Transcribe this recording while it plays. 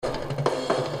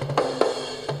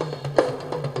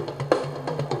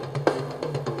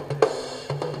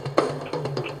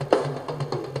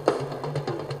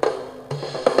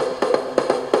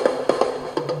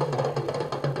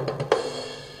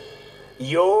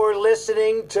You're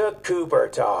listening to Cooper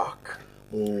Talk.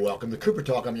 Welcome to Cooper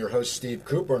Talk. I'm your host, Steve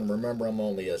Cooper, and remember, I'm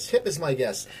only as hip as my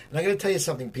guests. And I got to tell you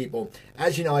something, people.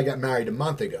 As you know, I got married a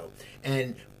month ago.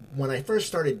 And when I first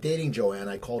started dating Joanne,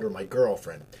 I called her my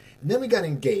girlfriend. And then we got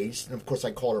engaged, and of course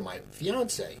I called her my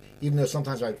fiance, even though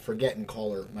sometimes I forget and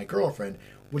call her my girlfriend,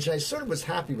 which I sort of was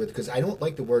happy with because I don't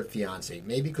like the word fiance.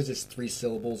 Maybe because it's 3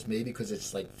 syllables, maybe because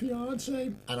it's like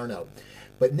fiance, I don't know.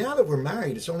 But now that we're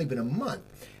married, it's only been a month,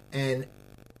 and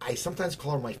I sometimes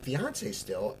call her my fiance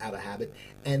still, out of habit.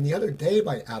 And the other day,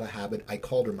 by out of habit, I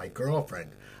called her my girlfriend.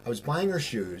 I was buying her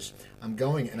shoes. I'm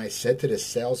going, and I said to this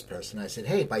salesperson, I said,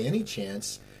 hey, by any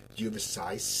chance, do you have a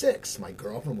size 6? My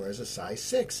girlfriend wears a size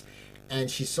 6.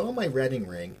 And she saw my wedding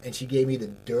ring, and she gave me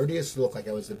the dirtiest look, like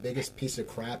I was the biggest piece of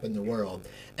crap in the world.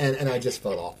 And I just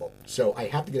felt awful. So I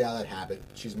have to get out of that habit.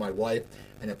 She's my wife.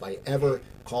 And if I ever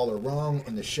call her wrong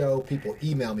on the show, people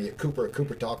email me at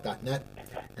cooper@coopertalk.net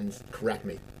and correct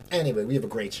me. Anyway, we have a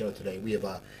great show today. We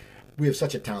have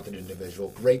such a talented individual,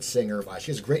 great singer. She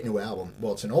has a great new album.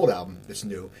 Well, it's an old album that's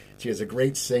new. She has a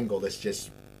great single that's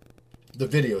just, the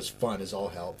video's fun as all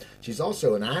hell. She's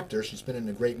also an actor. She's been in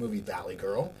the great movie Valley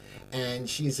Girl. And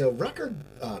she's a record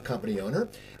company owner.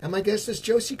 And my guest is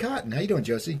Josie Cotton. How you doing,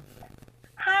 Josie?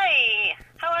 Hi.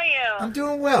 How are you? I'm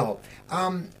doing well.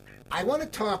 I want to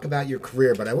talk about your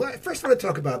career, but I first want to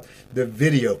talk about the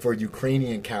video for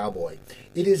Ukrainian Cowboy.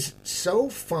 It is so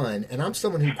fun, and I'm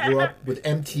someone who grew up with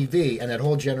MTV and that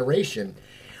whole generation.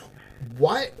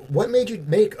 What made you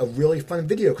make a really fun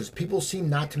video? Because people seem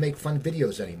not to make fun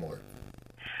videos anymore.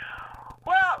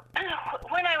 Well,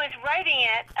 when I was writing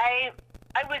it, I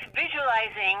was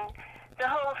visualizing the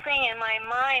whole thing in my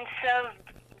mind so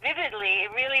vividly.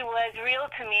 It really was real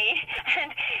to me,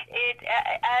 and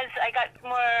as I got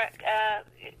more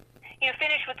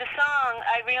finished with the song,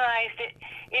 I realized it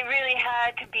really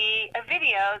had to be a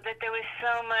video, that there was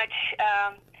so much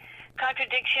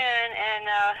contradiction and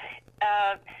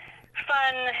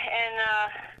fun and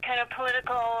kind of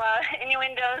political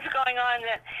innuendos going on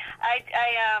that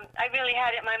I really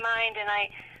had it in my mind, and I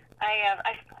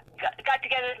got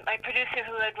together with my producer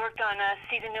who had worked on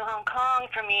See the New Hong Kong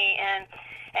for me, and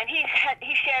he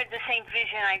shared the same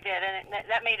vision I did, and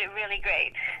that made it really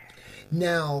great.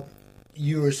 Now,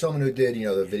 you were someone who did,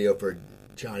 the video for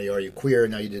Johnny, Are You Queer?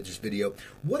 Now you did this video.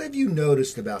 What have you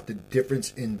noticed about the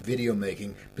difference in video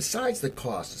making besides the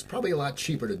cost? It's probably a lot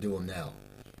cheaper to do them now.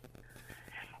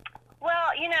 Well,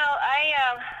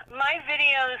 my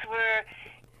videos were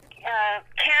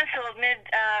canceled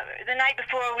the night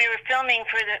before we were filming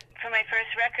for my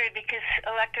first record, because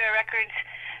Elektra Records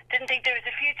didn't think there was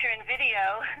a future in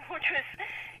video, which was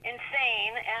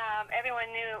insane.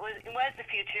 Everyone knew it was the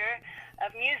future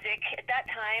of music at that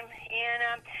time,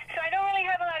 and so I don't really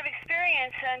have a lot of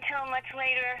experience until much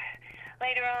later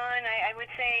on. I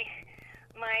would say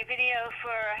my video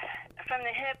for From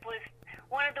the Hip was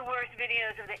one of the worst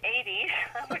videos of the 80s.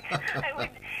 I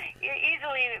would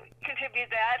easily contribute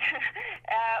that.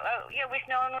 Wish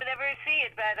no one would ever see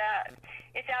it, but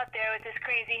it's out there with this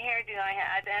crazy hairdo I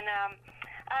had, and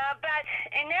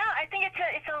now I think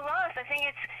it's a loss. I think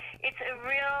it's a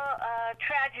real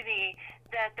tragedy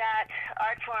that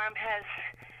art form has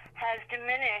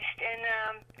diminished,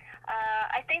 and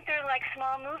I think they're like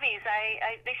small movies.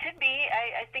 They should be.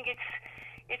 I think it's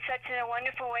such a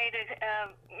wonderful way to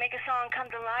make a song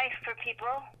come to life for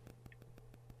people.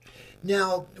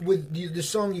 Now, with the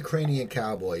song Ukrainian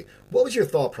Cowboy, what was your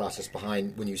thought process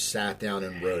behind when you sat down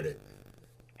and wrote it?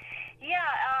 Yeah,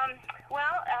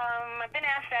 I've been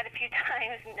asked that a few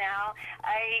times now.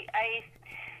 I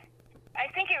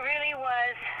think it really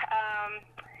was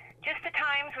just the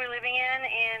times we're living in,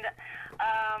 and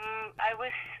I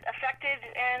was affected,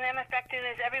 and am affected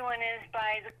as everyone is,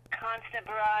 by the constant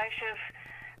barrage of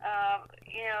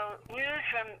news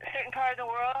from a certain part of the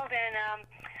world, and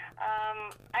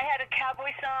I had a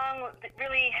cowboy song that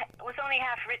really was only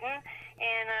half written,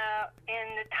 and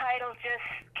the title just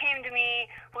came to me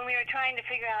when we were trying to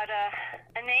figure out a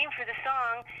name for the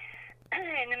song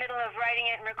in the middle of writing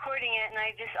it and recording it, and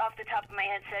I just off the top of my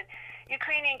head said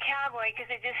Ukrainian Cowboy because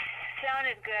it just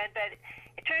sounded good, but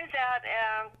it turns out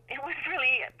it was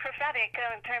really prophetic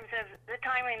in terms of the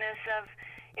timeliness of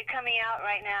it coming out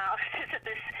right now.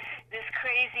 This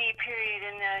crazy period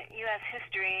in the U.S.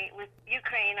 history with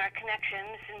Ukraine, our connection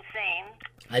is insane.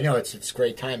 I know, it's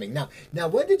great timing. Now,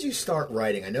 when did you start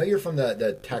writing? I know you're from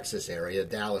the Texas area,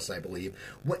 Dallas, I believe.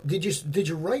 Did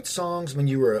you write songs when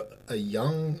you were a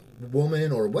young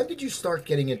woman, or when did you start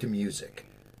getting into music?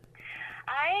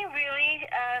 I really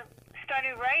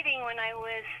started writing when I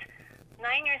was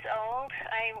 9 years old,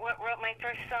 I wrote my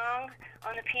first song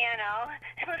on the piano.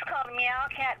 It was called Meow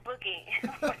Cat Boogie.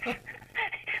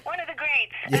 One of the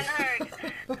greats, unheard.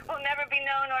 Will never be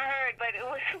known or heard, but it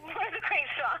was one of the great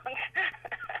songs.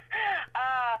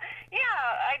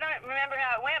 I don't remember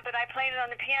how it went, but I played it on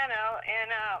the piano,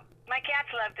 and my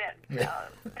cats loved it. So.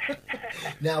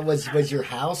 Now, was your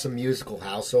house a musical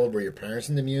household? Were your parents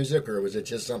into music, or was it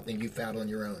just something you found on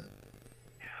your own?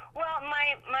 Well,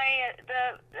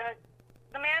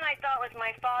 the man I thought was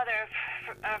my father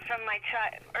from my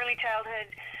early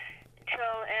childhood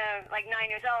till like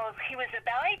 9 years old, he was a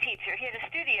ballet teacher. He had a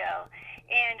studio,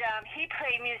 and he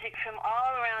played music from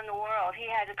all around the world.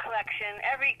 He had a collection,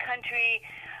 every country,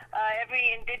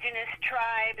 every indigenous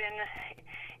tribe in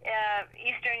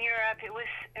Eastern Europe. It was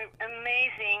an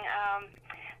amazing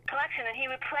collection, and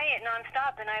he would play it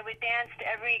nonstop, and I would dance to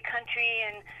every country,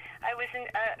 and I was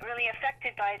really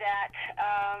affected by that.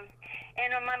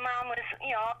 And my mom was,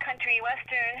 all country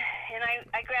western, and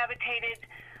I gravitated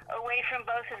away from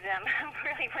both of them.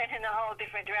 Really went in a whole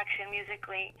different direction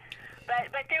musically.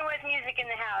 But there was music in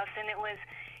the house, and it was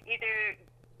either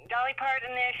Dolly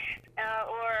Partonish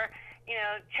or,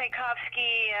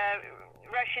 Tchaikovsky,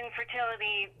 Russian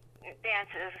fertility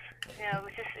dances. It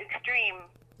was just extreme.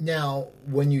 Now,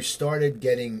 when you started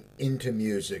getting into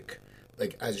music,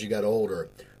 like as you got older,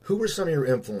 who were some of your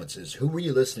influences? Who were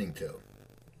you listening to?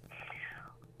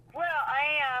 Well,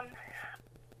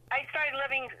 I started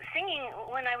loving singing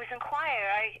when I was in choir.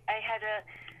 I had a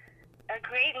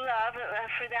great love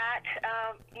for that,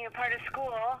 part of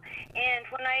school. And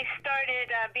when I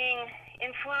started being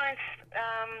influenced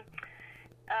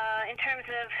in terms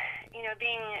of,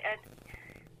 being a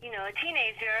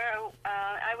teenager,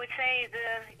 I would say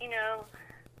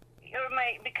or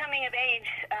my becoming of age,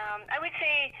 I would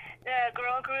say the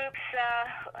girl groups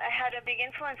had a big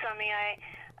influence on me. I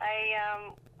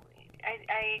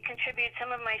contribute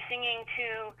some of my singing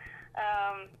to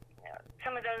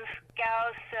some of those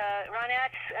gals,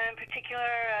 Ronettes in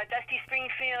particular, Dusty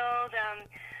Springfield,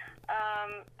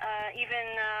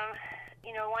 even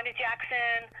Wanda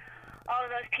Jackson, all of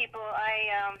those people.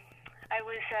 I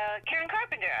was Karen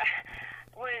Carpenter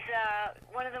was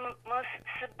one of the most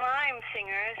sublime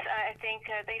singers. I think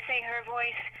they say her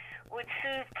voice would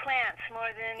soothe plants more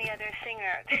than any other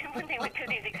singer when they would do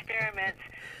these experiments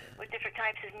with different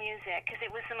types of music, because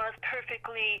it was the most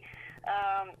perfectly,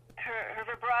 her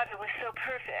vibrato was so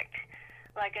perfect,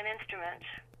 like an instrument.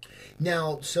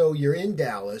 Now, so you're in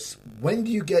Dallas. When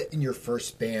do you get in your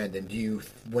first band, and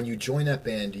when you join that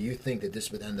band, do you think that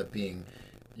this would end up being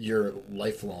your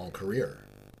lifelong career?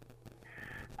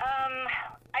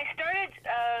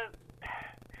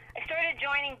 I started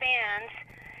joining bands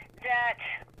that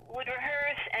would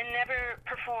rehearse and never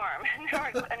perform. There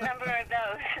were a number of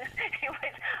those. It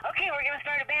was, okay, we're going to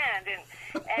start a band.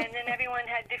 And then everyone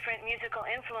had different musical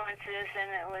influences,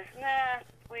 and it was,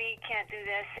 we can't do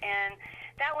this. And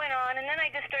that went on. And then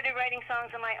I just started writing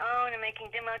songs on my own and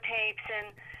making demo tapes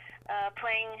and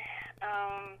playing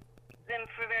them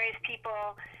for various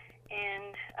people.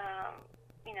 And,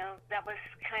 that was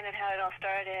kind of how it all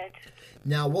started.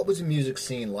 Now, what was the music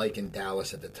scene like in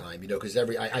Dallas at the time? Because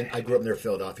I grew up near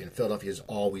Philadelphia, and Philadelphia has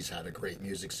always had a great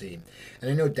music scene. And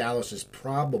I know Dallas is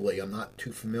probably, I'm not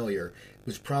too familiar, it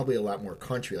was probably a lot more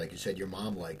country, like you said, your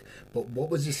mom liked. But what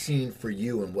was the scene for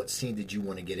you, and what scene did you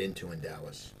want to get into in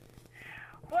Dallas?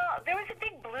 Well, there was a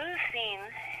big blues scene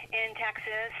in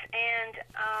Texas, and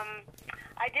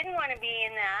I didn't want to be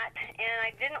in that, and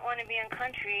I didn't want to be in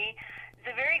country.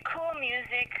 The very cool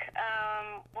music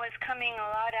was coming a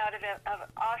lot out of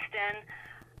Austin,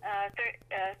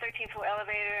 13th Floor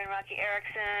Elevator and Rocky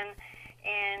Erickson,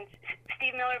 and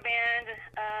Steve Miller Band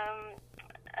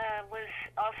was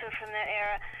also from that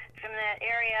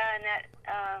area and that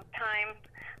time.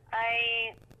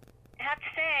 I have to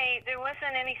say there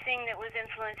wasn't anything that was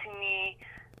influencing me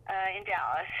in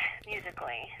Dallas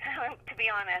musically, to be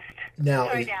honest. Now,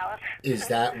 sorry, Dallas. Is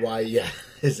that why? Yeah,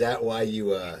 is that why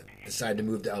you decided to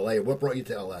move to LA? What brought you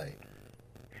to LA?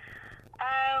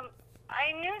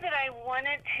 I knew that I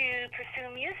wanted to pursue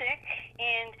music,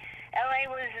 and LA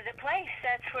was the place.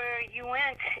 That's where you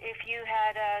went if you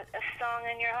had a song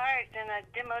in your heart and a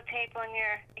demo tape on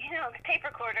your, tape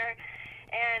recorder,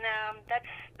 and that's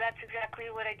exactly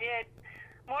what I did.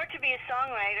 More to be a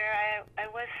songwriter. I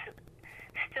was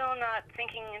still not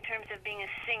thinking in terms of being a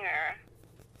singer.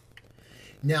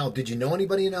 Now, did you know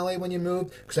anybody in LA when you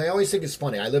moved? Because I always think it's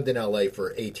funny. I lived in LA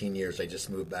for 18 years. I just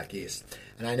moved back east.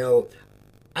 And I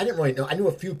didn't really know. I knew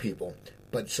a few people,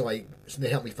 But so they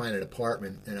helped me find an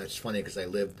apartment, and it's funny because I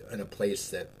lived in a place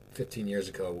that 15 years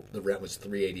ago the rent was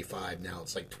 $385. Now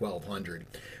it's like $1,200.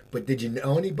 But did you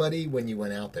know anybody when you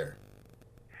went out there?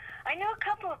 I know a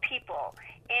couple of people,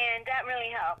 and that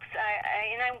really helps.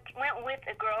 I went with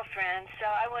a girlfriend, so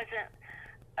I wasn't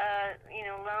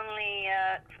lonely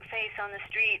face on the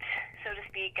street, so to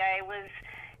speak. I was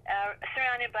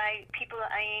surrounded by people.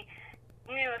 I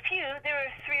knew a few. There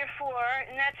were 3 or 4,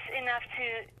 and that's enough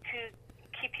to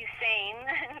keep you sane,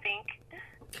 I think.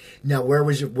 Now, where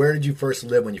did you first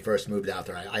live when you first moved out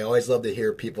there? I always love to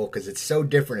hear people, because it's so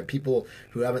different, and people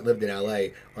who haven't lived in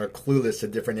LA are clueless to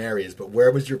different areas. But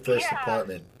where was your first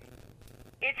apartment?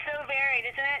 It's so varied,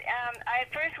 isn't it? I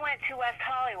first went to West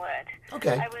Hollywood.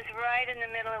 Okay. I was right in the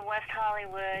middle of West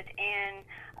Hollywood, and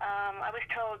I was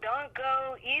told, don't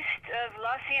go east of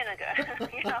La Cienega.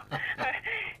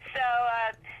 So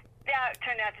that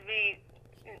turned out to be,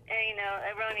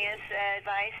 erroneous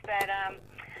advice, but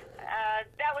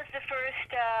that was the first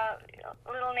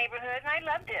little neighborhood, and I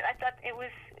loved it. I thought it was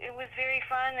very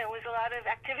fun. There was a lot of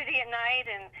activity at night,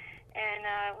 and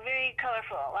very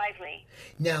colorful, lively.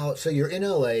 Now, so you're in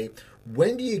LA.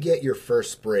 When do you get your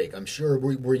first break? I'm sure,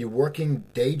 were you working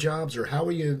day jobs, or how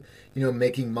were you,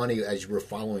 making money as you were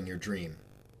following your dream?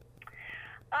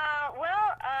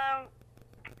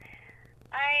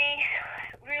 I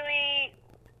really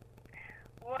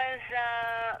was,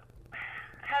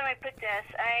 how do I put this?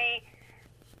 I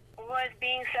was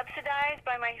being subsidized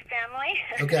by my family.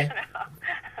 Okay.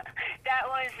 That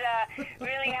was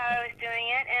really how I was doing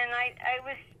it, and I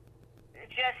was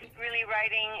just really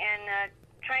writing and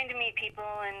trying to meet people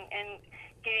and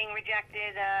getting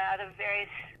rejected out of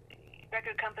various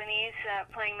record companies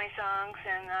playing my songs,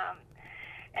 and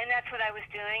that's what I was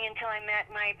doing until I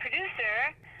met my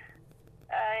producer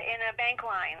in a bank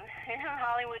line,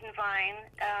 Hollywood and Vine.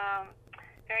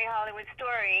 Very Hollywood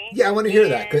story. Yeah, I want to hear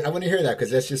that. I want to hear that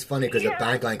because that's just funny because of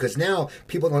bank line. Because now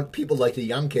people like the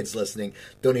young kids listening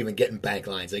don't even get in bank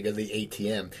lines. They go to the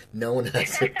ATM. No one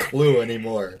has a clue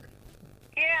anymore.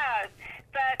 Yeah,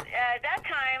 but at that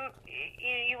time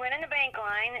you went in the bank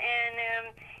line,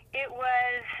 and it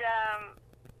was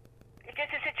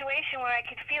just a situation where I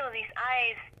could feel these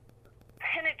eyes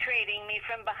penetrating me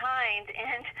from behind,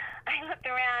 and I looked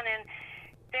around, and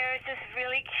there was this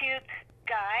really cute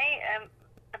guy.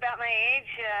 About my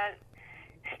age,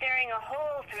 staring a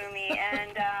hole through me,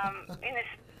 and in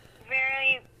this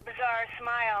very bizarre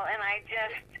smile, and I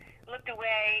just looked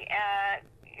away.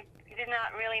 Did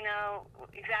not really know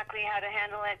exactly how to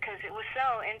handle it because it was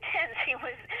so intense. He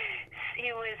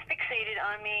was fixated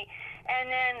on me, and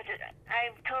then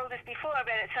I've told this before,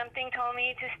 but something told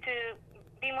me just to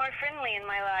be more friendly in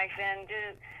my life and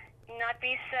to not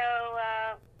be so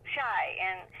shy,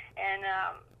 and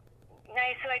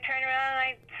so I turned around and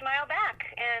I smiled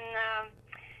back, and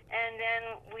then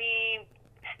we,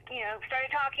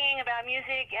 started talking about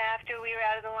music after we were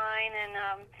out of the line, and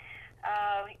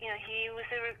he was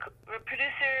a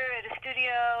producer at a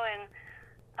studio, and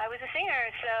I was a singer,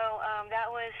 so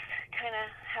that was kind of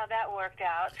how that worked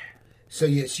out. So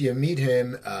you meet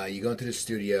him, you go into the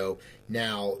studio.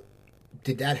 Now,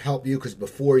 did that help you? Because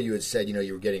before you had said,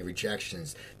 you were getting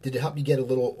rejections. Did it help you get a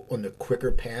little on the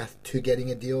quicker path to getting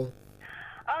a deal?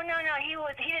 Oh no, he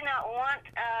did not want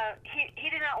he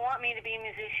did not want me to be a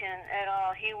musician at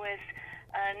all. He was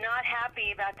not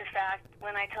happy about the fact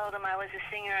when I told him I was a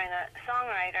singer and a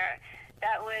songwriter.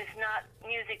 That was not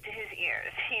music to his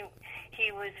ears.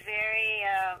 He was very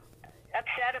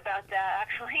upset about that,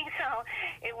 actually. So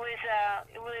it was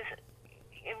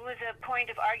a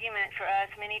point of argument for us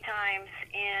many times,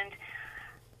 and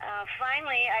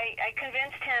finally I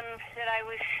convinced him that I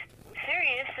was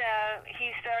serious.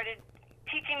 He started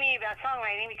teaching me about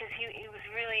songwriting because he was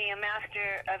really a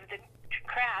master of the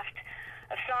craft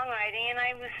of songwriting, and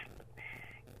I was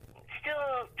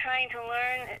still trying to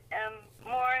learn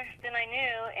more than I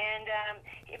knew, and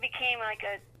it became like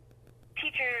a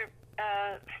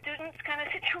teacher-student kind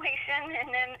of situation, and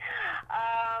then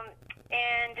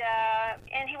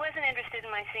and he wasn't interested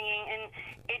in my singing, and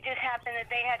it just happened that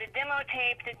they had a demo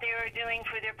tape that they were doing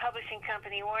for their publishing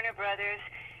company, Warner Brothers,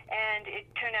 and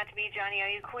it turned out to be Johnny Are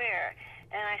You Queer?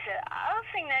 And I said, I'll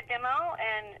sing that demo.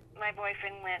 And my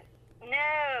boyfriend went,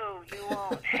 no, you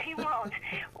won't. You won't.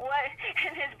 What?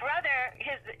 And his brother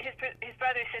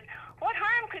said, what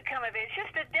harm could come of it? It's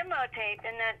just a demo tape.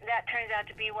 And that turns out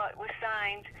to be what was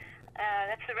signed.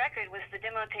 That's the record, was the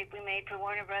demo tape we made for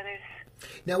Warner Brothers.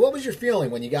 Now, what was your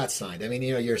feeling when you got signed? I mean,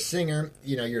 you're a singer,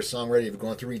 you're a songwriter, you've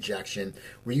gone through rejection.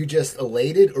 Were you just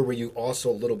elated, or were you also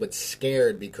a little bit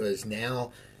scared because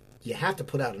now you have to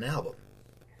put out an album?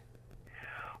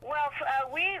 Well,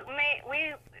 we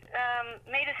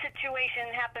made a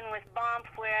situation happen with Bomp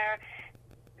where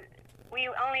we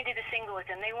only did a single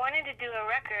with them. They wanted to do a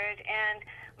record, and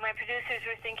my producers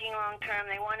were thinking long term.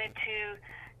 They wanted to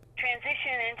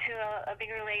transition into a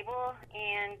bigger label,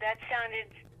 and that sounded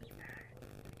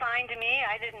fine to me.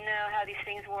 I didn't know how these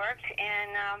things worked,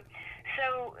 and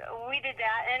so we did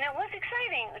that, and it was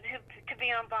exciting to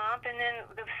be on Bomp. And then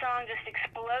the song just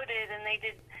exploded, and they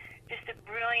did just a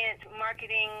brilliant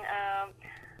marketing,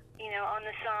 on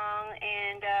the song.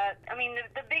 And I mean,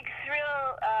 the big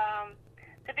thrill.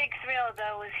 The big thrill,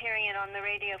 though, was hearing it on the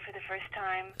radio for the first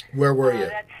time. Where were you?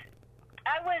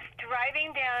 I was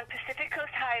driving down Pacific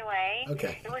Coast Highway.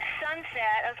 Okay. It was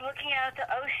sunset. I was looking out at the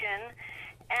ocean,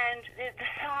 and the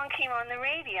song came on the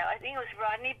radio. I think it was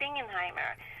Rodney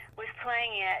Bingenheimer was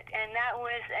playing it, and that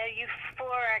was a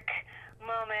euphoric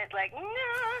moment. Like,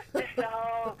 no, just the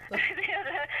whole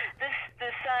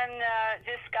the sun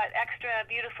just got extra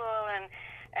beautiful, and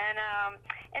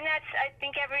that's, I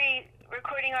think, every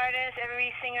recording artist,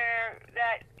 every singer,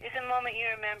 that is a moment you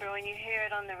remember when you hear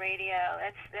it on the radio.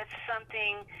 That's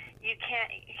something you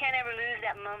can't ever lose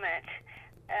that moment.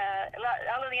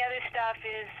 All of the other stuff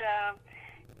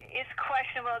is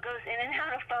questionable. It goes in and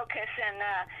out of focus and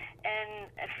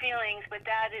feelings, but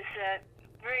that is a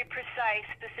very precise,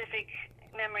 specific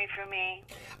memory for me.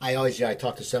 I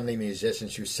talk to so many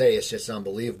musicians who say it's just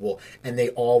unbelievable, and they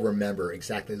all remember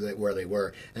exactly where they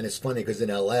were. And it's funny because in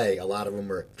LA, a lot of them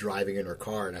were driving in their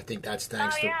car, and I think that's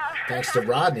thanks to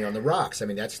Rodney on the Rocks. I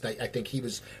mean, I think he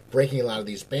was breaking a lot of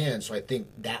these bands, so I think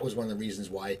that was one of the reasons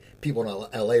why people in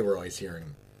LA were always hearing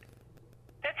him.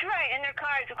 That's right, in their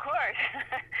cars, of course.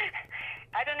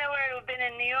 I don't know where it would have been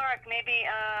in New York, maybe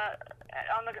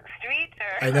on the street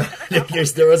or... I know.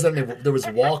 there was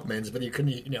Walkmans, but you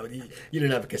couldn't, you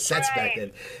didn't have cassettes back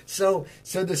then. So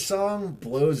the song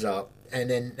blows up, and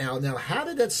then now how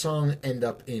did that song end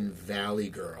up in Valley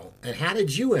Girl? And how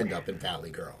did you end up in Valley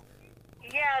Girl?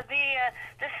 Yeah,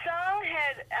 the song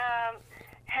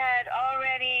had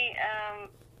already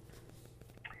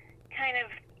kind of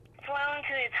flown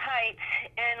to its heights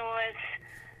and was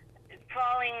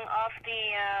falling off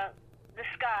the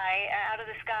sky, out of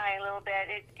the sky a little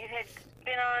bit. It had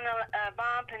been on a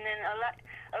Bomp, and then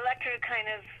Elektra kind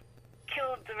of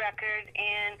killed the record,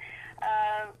 and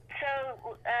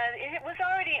so it was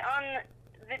already on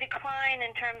the decline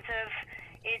in terms of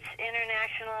its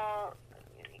international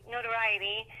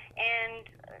notoriety, and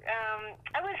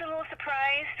I was a little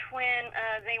surprised when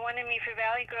they wanted me for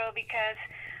Valley Girl, because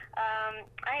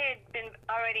I had been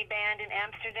already banned in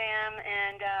Amsterdam,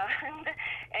 and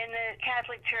the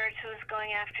Catholic Church was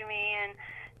going after me, and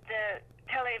the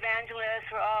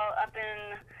televangelists were all up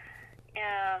in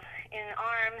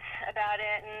arms about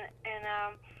it,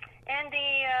 and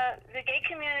the gay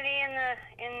community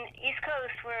in East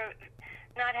Coast were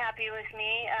not happy with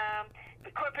me.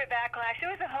 The corporate backlash. There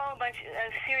was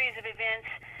a series of events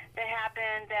that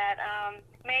happened that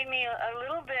made me a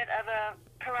little bit of a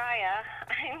pariah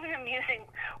in the music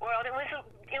world. It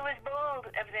was bold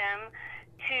of them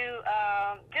to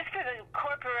just for the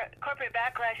corporate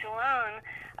backlash alone.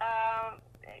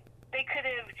 They could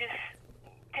have just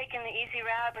taken the easy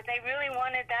route, but they really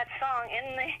wanted that song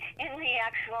in the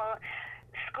actual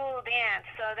school dance.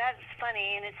 So that's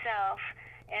funny in itself.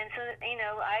 And so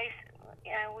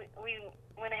we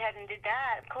went ahead and did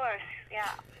that, of course. Yeah.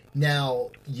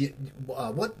 Now,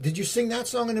 what did you sing that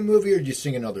song in the movie, or did you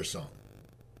sing another song?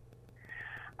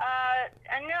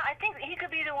 No, I think He Could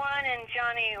Be the One and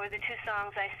Johnny were the two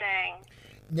songs I sang.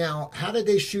 Now, how did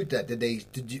they shoot that?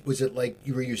 Was it like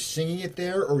were you singing it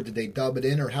there, or did they dub it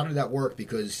in, or how did that work?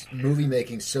 Because movie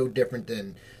making's so different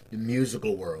than the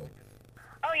musical world.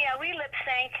 Oh yeah, we lip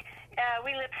sync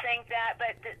that,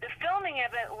 but the filming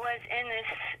of it was in this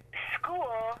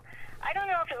school. I don't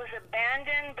know if it was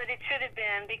abandoned, but it should have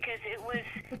been, because it was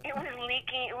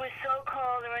leaking. It was so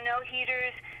cold. There were no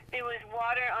heaters. There was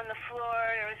water on the floor.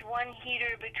 There was one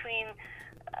heater between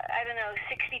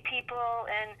 60 people,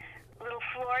 and little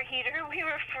floor heater. We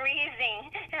were freezing.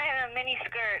 And I had a mini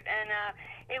skirt, and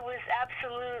it was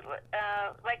absolute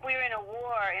like we were in a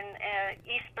war in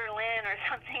East Berlin or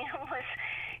something.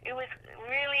 It was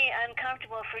really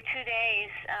uncomfortable for 2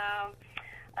 days.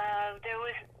 There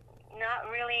was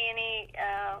not really any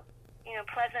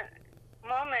pleasant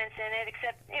moments in it,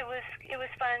 except it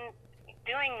was fun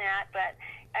doing that. But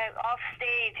off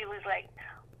stage, it was like,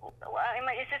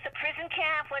 is this a prison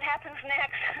camp? What happens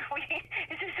next?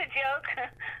 Is this a joke?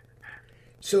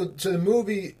 So the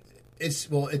movie, it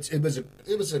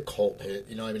was a cult hit.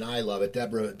 I love it.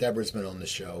 Deborah's been on the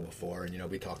show before, and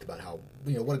we talked about how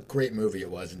what a great movie it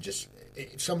was, and just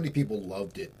so many people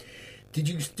loved it.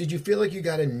 Did you feel like you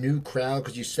got a new crowd?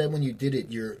 Because you said when you did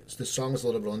it, the song was a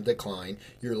little bit on decline.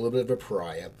 You're a little bit of a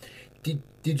pariah.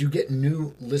 Did you get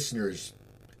new listeners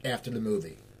after the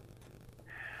movie?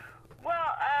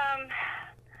 Well,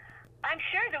 I'm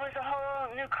sure there was a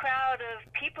whole new crowd of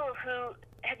people who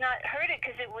had not heard it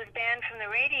because it was banned from the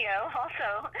radio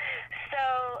also.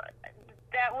 So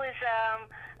that was a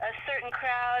certain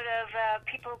crowd of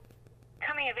people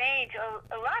coming of age.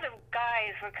 A lot of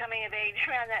guys were coming of age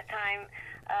around that time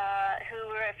who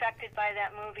were affected by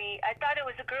that movie. I thought it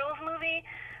was a girls' movie,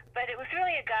 but it was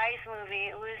really a guys' movie.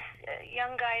 It was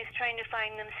young guys trying to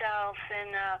find themselves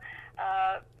and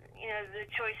the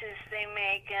choices they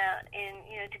make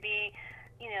to be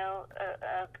a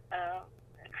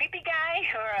creepy guy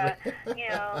or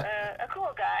a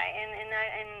cool guy,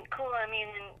 and cool I mean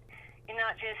and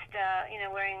not just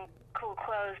wearing cool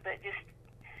clothes, but just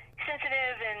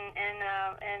sensitive and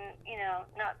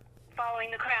not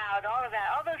following the crowd. All of that,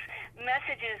 all those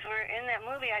messages were in that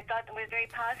movie. I thought that was very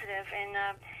positive, and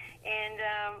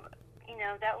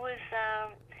that was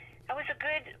a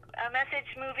good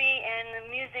message movie, and the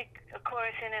music, of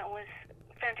course, in it was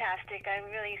fantastic. I'm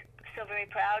really still very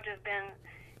proud to have been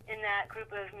in that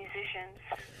group of musicians.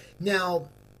 Now,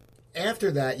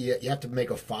 after that, you have to make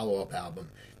a follow-up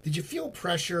album. Did you feel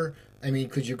pressure? I mean,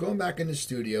 because you're going back in the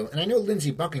studio, and I know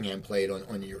Lindsey Buckingham played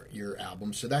on your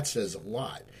album, so that says a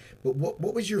lot. But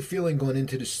what was your feeling going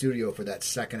into the studio for that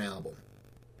second album?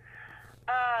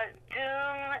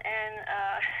 Doom and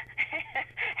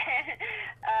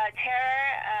terror.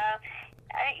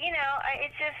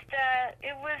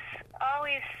 It was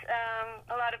always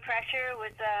a lot of pressure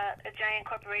with a giant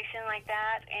corporation like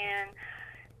that, and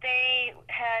they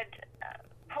had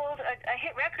pulled a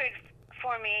hit record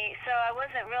for me, so I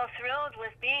wasn't real thrilled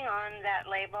with being on that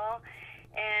label.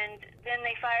 And then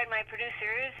they fired my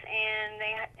producers, and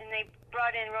they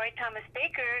brought in Roy Thomas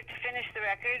Baker to finish the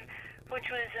record, which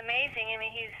was amazing. I mean,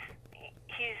 he's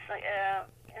an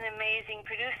amazing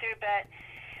producer, but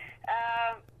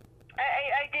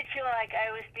I did feel like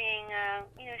I was being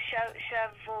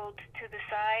shoveled to the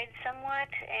side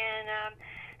somewhat, and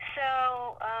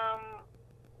so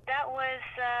that was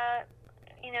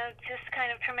just kind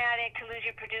of traumatic to lose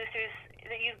your producers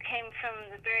that you came from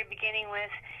the very beginning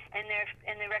with, and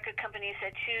the record company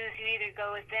said, choose, you either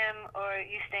go with them or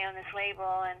you stay on this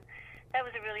label. And that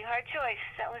was a really hard choice.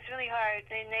 That was really hard.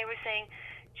 And they were saying,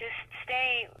 just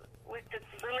stay with the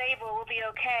label, we'll be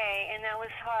okay. And that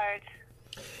was hard.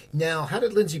 Now, how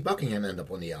did Lindsey Buckingham end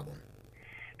up on the album?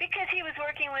 Because he was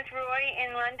working with Roy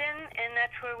in London, and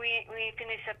that's where we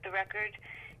finished up the record.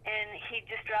 And he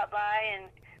just dropped by,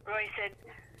 and Roy said,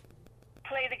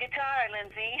 play the guitar,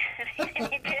 Lindsey.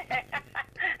 And he did.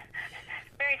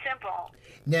 Very simple.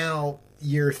 Now,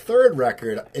 your third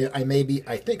record, I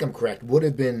think I'm correct, would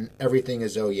have been Everything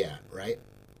Is Oh Yeah, right?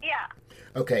 Yeah.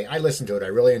 Okay, I listened to it. I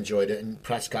really enjoyed it, and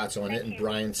Prescott's on it, and you.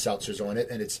 Brian Seltzer's on it,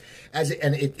 and it's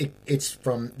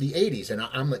from the '80s, and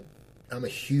I'm a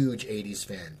huge '80s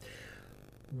fan.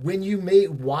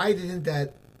 Why didn't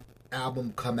that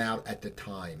album come out at the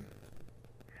time?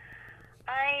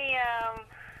 I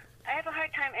have a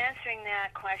hard time answering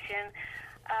that question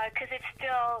because it's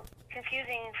still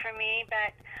confusing for me.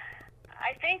 But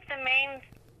I think the main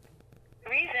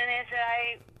reason is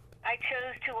that I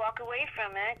chose to walk away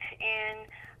from it, and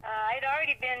I'd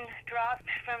already been dropped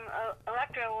from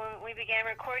Elektra when we began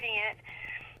recording it,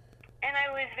 and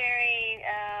I was very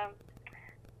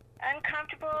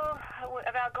uncomfortable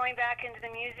about going back into the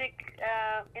music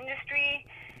industry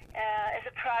as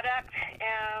a product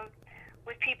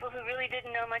with people who really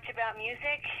didn't know much about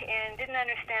music and didn't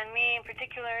understand me in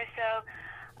particular. So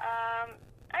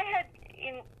I had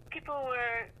people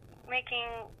were making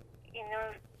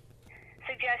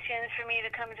suggestions for me to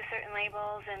come to certain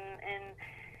labels,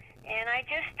 and I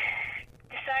just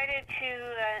decided to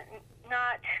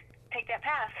not take that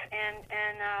path, and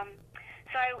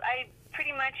so I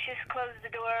pretty much just closed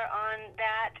the door on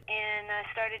that and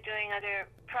started doing other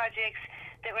projects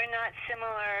that were not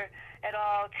similar at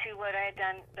all to what I had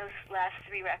done those last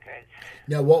three records.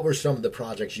 Now, what were some of the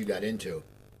projects you got into?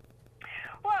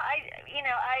 Well,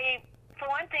 for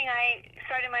one thing, I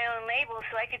started my own label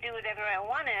so I could do whatever I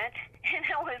wanted, and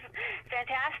that was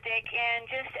fantastic. And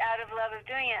just out of love of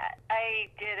doing it, I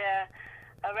did a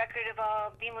record of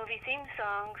all B-movie theme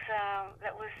songs.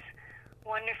 That was a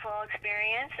wonderful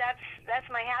experience. That's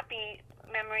my happy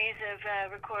memories of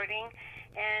recording.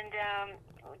 And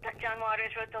John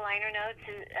Waters wrote the liner notes.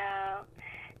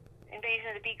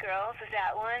 Invasion of the Beat Girls was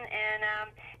that one, and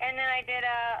then I did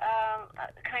a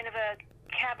kind of a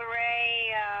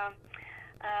cabaret,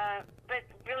 but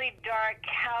really dark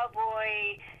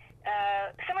cowboy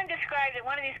someone described it,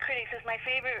 one of these critics, was my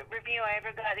favorite review I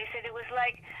ever got. They said it was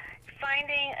like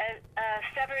finding a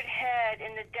severed head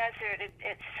in the desert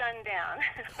at sundown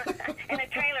in a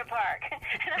trailer park.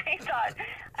 And I thought,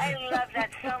 I love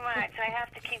that so much. I have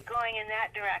to keep going in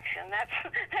that direction. That's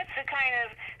the kind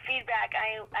of feedback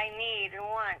I need and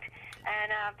want. And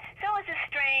so it was a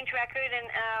strange record, and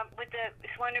with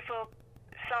this wonderful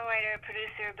songwriter,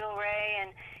 producer, Bill Ray, and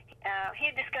he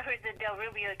had discovered the Del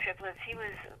Rubio triplets. He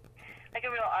was like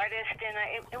a real artist, and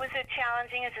it was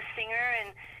challenging as a singer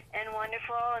and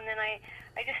wonderful. And then I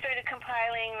just started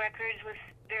compiling records with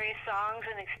various songs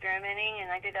and experimenting, and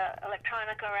I did a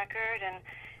electronica record, and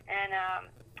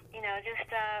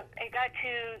I got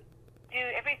to do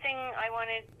everything I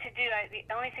wanted to do. The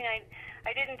only thing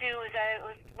I didn't do was I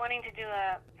was wanting to do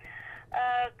a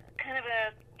kind of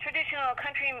a traditional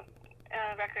country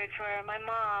record for my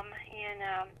mom,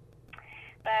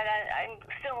 but I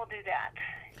still will do that.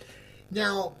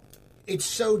 Now, it's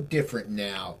so different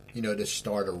now, to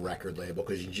start a record label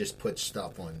because you just put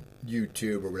stuff on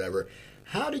YouTube or whatever.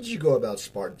 How did you go about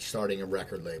starting a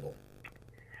record label?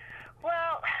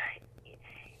 Well,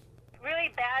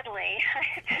 really badly.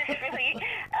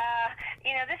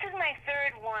 This is my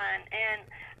third one, and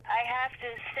I have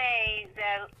to say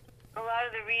that a lot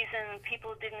of the reason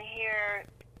people didn't hear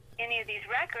any of these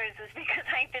records was because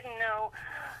I didn't know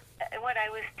what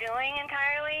I was doing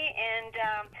entirely, and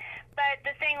but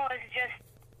the thing was just,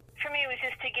 for me, it was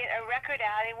just to get a record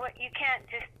out. And you can't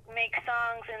just make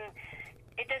songs and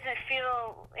it doesn't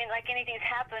feel like anything's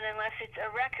happened unless it's a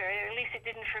record, or at least it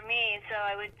didn't for me. And so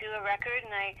I would do a record,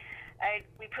 and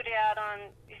we put it out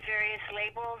on these various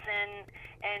labels and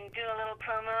do a little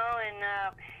promo,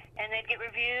 and they'd get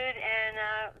reviewed, and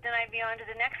then I'd be on to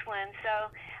the next one.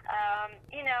 So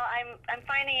I'm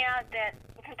finding out that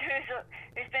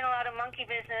there's been a lot of monkey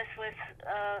business with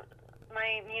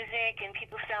my music and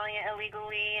people selling it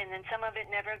illegally, and then some of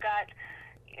it never got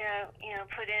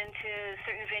put into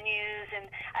certain venues.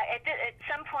 And at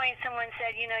some point someone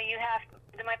said,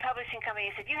 my publishing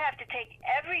company said, you have to take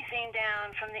everything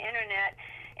down from the internet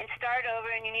and start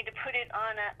over, and you need to put it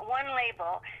on one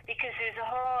label, because there's a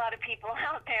whole lot of people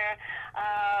out there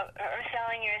are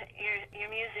selling your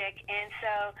music. And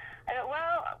so I thought,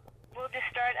 well, we'll just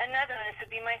start another one. This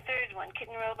would be my third one,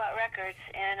 Kitten Robot Records,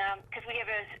 and because we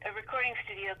have a recording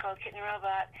studio called Kitten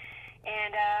Robot,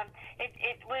 and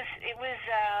it was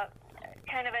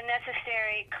kind of a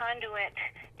necessary conduit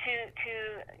to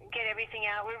get everything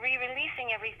out. We're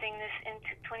re-releasing everything in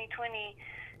 2020,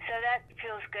 so that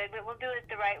feels good. But we'll do it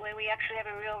the right way. We actually have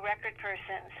a real record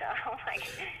person, so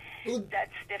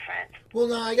that's different. Well,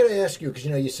 no, I got to ask you, because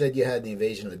you said you had the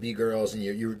Invasion of the B-Girls, and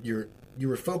you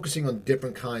were focusing on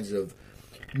different kinds of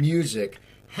music.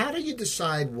 How do you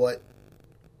decide what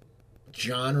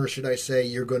genre, should I say,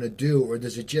 you're going to do? Or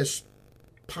does it just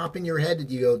pop in your head that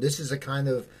you go, this is a kind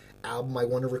of album I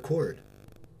want to record?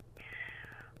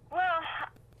 Well,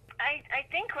 I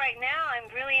think right now I'm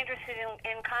really interested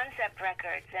in concept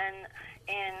records, and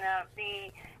the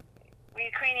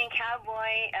Ukrainian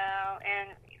Cowboy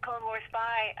and Cold War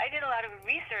Spy. I did a lot of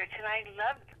research, and I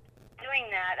loved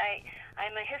doing that.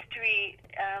 I'm a history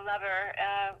lover.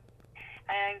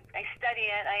 I study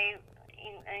it. I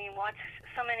watch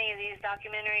so many of these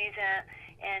documentaries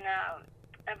and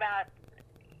about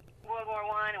World War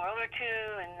I and World War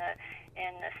II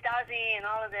and the Stasi and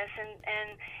all of this,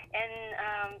 and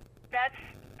that's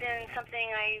been something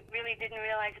I really didn't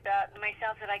realize about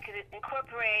myself, that I could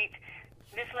incorporate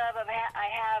this love I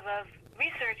have of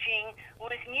researching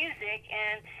with music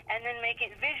and then make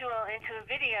it visual into a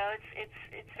video.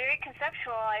 It's very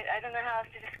conceptual. I don't know how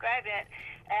else to describe it.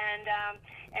 And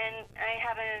I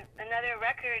have another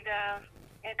record,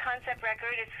 a concept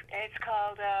record. It's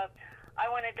called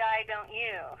I Want to Die, Don't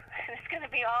You? And it's going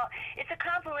to be it's a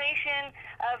compilation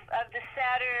of the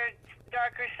sadder,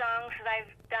 darker songs that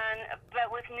I've done, but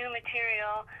with new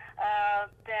material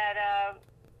that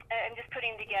I'm just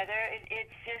putting together.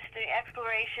 It's just the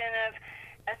exploration of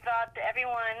a thought that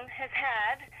everyone has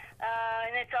had,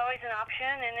 and it's always an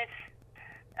option, and it's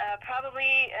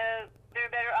probably there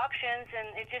are better options,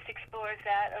 and it just explores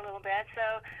that a little bit.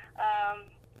 So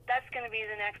that's going to be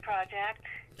the next project.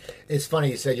 It's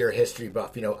funny you said you're a history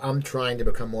buff. I'm trying to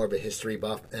become more of a history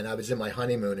buff, and I was in my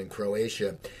honeymoon in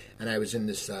Croatia, and I was in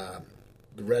this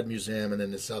the Red Museum and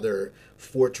then this other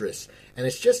fortress, and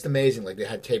it's just amazing. Like, they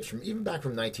had tapes from even back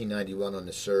from 1991 on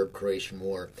the Serb-Croatian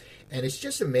War, and it's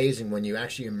just amazing when you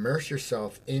actually immerse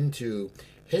yourself into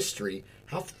history,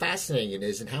 how fascinating it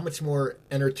is, and how much more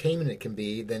entertainment it can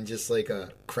be than just like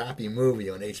a crappy movie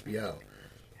on HBO.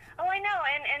 Oh, I know,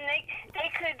 and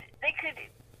they could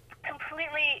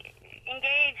completely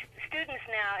engage students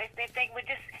now, if they would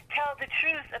just tell the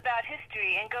truth about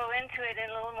history and go into it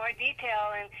in a little more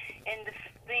detail, and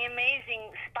the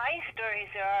amazing spy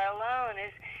stories there are alone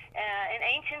is in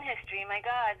ancient history. My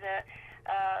God, the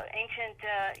ancient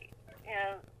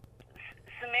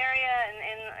Samaria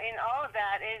and all of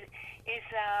that is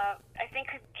I think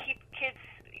could keep kids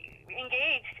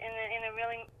engaged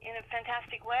in a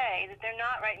fantastic way that they're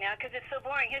not right now, because it's so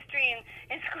boring. History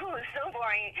in school is so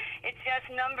boring. It's just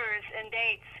numbers and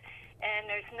dates, and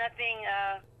there's nothing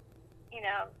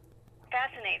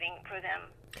fascinating for them.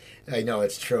 I know,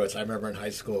 it's true. I remember in high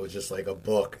school it was just like a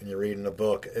book, and you're reading a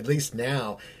book. At least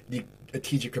now, a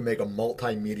teacher can make a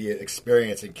multimedia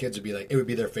experience, and kids would be like, it would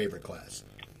be their favorite class.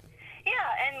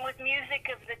 Yeah, and with music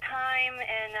of the time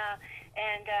and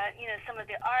some of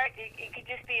the art, it could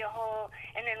just be a whole.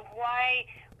 And then why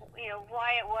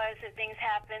it was that things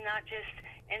happened, not just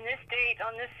in this date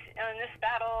on this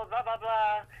battle, blah blah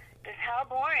blah. Just how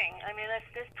boring. I mean, let's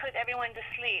just put everyone to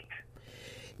sleep.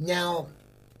 Now,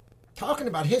 talking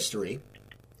about history,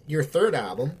 your third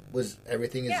album was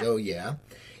Everything Is Oh Yeah.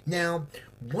 Now,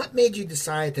 what made you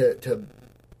decide to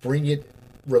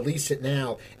release it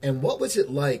now, and what was it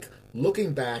like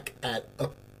looking back at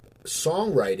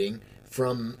songwriting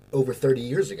from over 30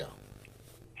 years ago?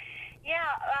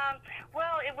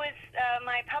 Well, it was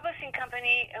my publishing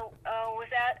company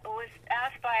was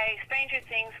asked by Stranger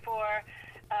Things for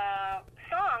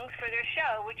songs for their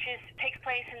show, which takes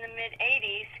place in the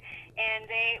mid-'80s,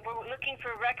 and they were looking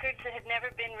for records that had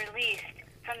never been released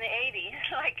from the '80s,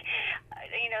 like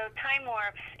time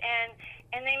warps, and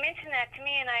they mentioned that to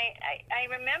me, and I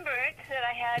remembered that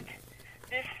I had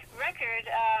this record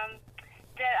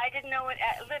that I didn't know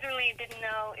literally didn't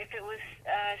know if it was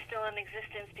still in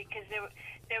existence, because there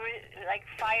were like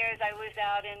fires. I was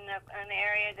out in an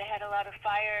area that had a lot of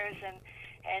fires, and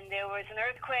there was an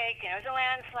earthquake, and there was a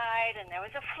landslide, and there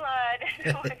was a flood,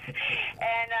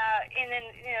 and then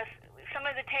some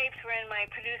of the tapes were in my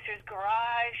producer's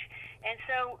garage, and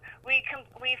so we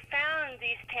found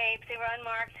these tapes. They were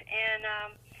unmarked, and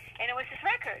it was this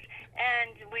record,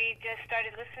 and we just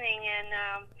started listening,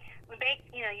 and we baked,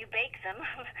 you bake them,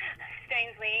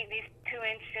 strangely, these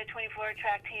 2-inch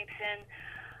 24-track tapes, and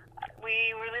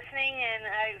we were listening, and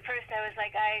at first I was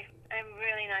like, I'm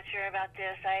really not sure about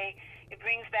this. It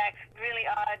brings back really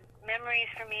odd memories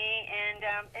for me, and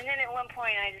then at one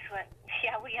point I just went,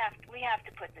 yeah, we have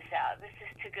to put this out. This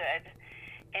is too good,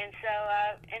 and so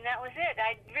and that was it.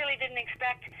 I really didn't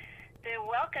expect the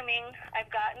welcoming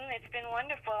I've gotten. It's been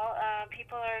wonderful.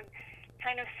 People are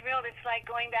kind of thrilled. It's like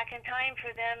going back in time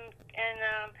for them, and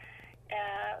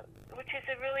which is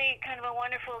a really kind of a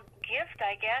wonderful gift,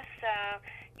 I guess.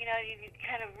 You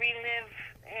kind of relive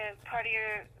part of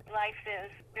your life that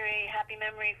was a very happy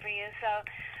memory for you. So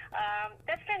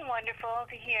that's been wonderful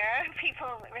to hear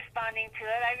people responding to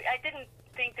it. I didn't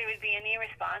think there would be any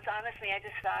response. Honestly, I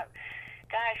just thought,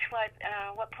 gosh,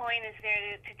 what point is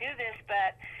there to do this?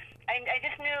 But I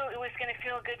just knew it was going to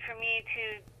feel good for me to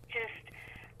just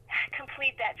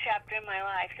complete that chapter in my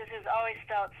life, because it's always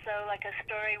felt so like a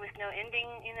story with no ending.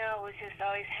 It was just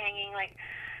always hanging like,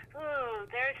 ooh,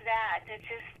 there's that. It's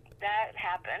just that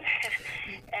happened.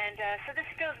 And so this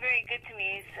feels very good to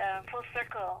me. It's full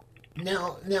circle.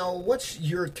 Now, what's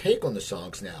your take on the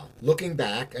songs now? Looking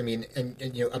back, I mean, and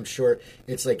I'm sure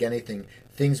it's like anything,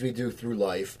 things we do through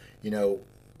life,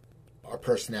 our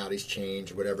personalities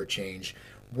change, whatever change.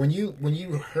 When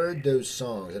you heard those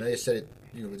songs, and I just said it,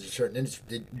 with a certain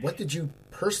what did you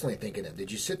personally think of them?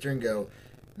 Did you sit there and go,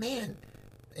 man,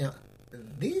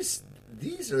 these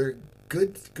are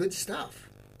good stuff?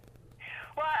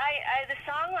 Well, the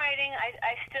songwriting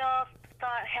I still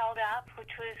thought held up,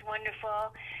 which was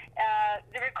wonderful.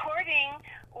 The recording,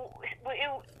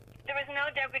 there was no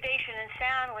degradation in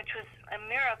sound, which was a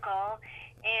miracle.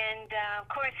 And of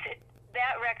course,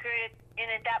 that record, and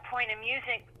at that point in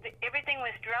music, everything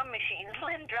was drum machines,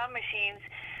 Linn drum machines.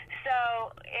 So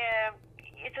it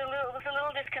was a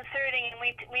little disconcerting, and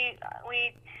we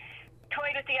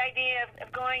toyed with the idea of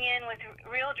going in with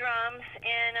real drums,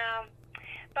 and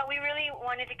but we really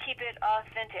wanted to keep it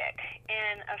authentic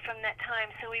and from that time.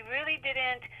 So we really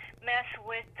didn't mess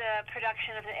with the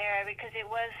production of the era, because it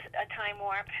was a time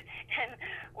warp, and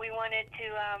we wanted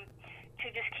to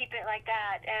just keep it like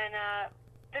that. And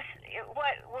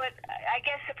what I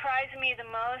guess surprised me the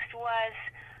most was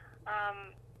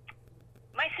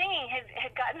my singing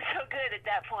had gotten so good at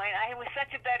that point. I was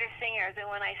such a better singer than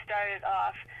when I started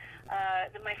off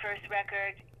my first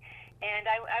record, and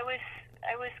I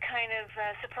was kind of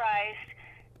surprised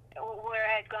where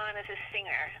I had gone as a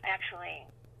singer. Actually,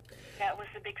 that was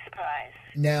the big surprise.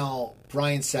 Now,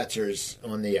 Brian Setzer's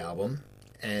on the album,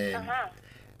 and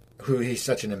who he's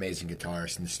such an amazing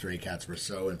guitarist, and the Stray Cats were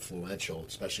so influential,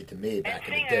 especially to me back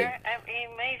in the day.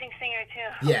 Amazing singer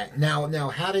too. Yeah. Now,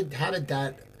 how did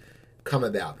that come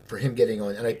about for him getting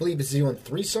on? And I believe is he on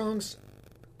 3 songs?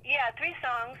 Yeah, 3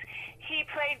 songs. He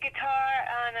played guitar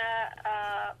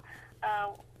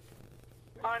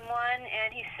on one,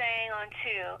 and he sang on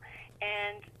 2.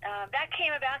 And that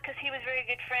came about because he was very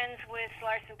good friends with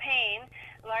Larson Payne.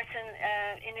 Larson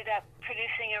ended up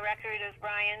producing a record of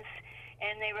Brian's,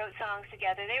 and they wrote songs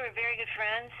together. They were very good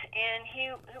friends, and he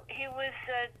was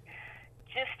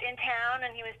just in town,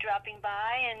 and he was dropping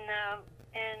by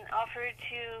and offered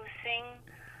to sing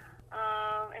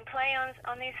and play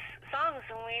on these songs,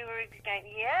 and we were like,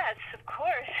 yes, of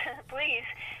course, please.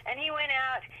 And he went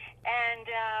out and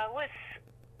was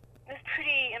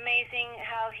pretty amazing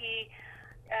how he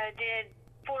did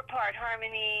 4-part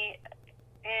harmony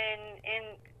in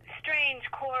strange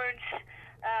chords,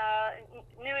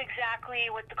 knew exactly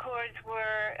what the chords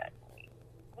were.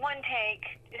 One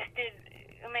take, just did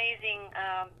amazing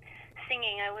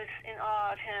singing. I was in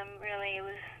awe of him, really. It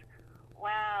was,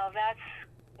 wow, that's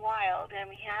wild. I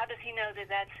mean, how does he know that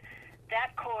that's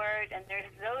that chord and there's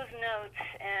those notes?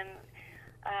 And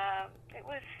it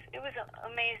was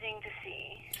amazing to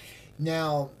see.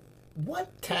 Now,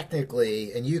 what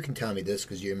technically, and you can tell me this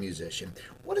because you're a musician,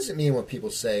 what does it mean when people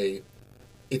say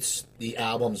it's the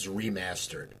album's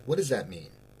remastered? What does that mean?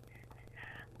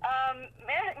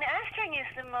 Mastering is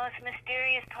the most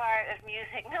mysterious part of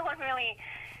music. No one really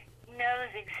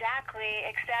knows exactly,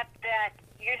 except that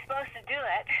you're supposed to do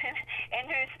it. And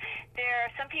there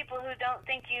are some people who don't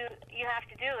think you have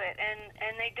to do it,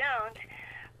 and they don't.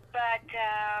 But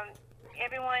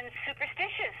everyone's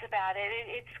superstitious about it.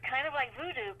 It's kind of like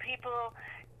voodoo. People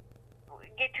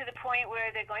get to the point where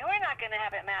they're going, we're not going to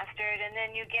have it mastered, and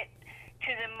then you get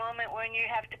to the moment when you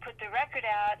have to put the record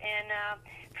out and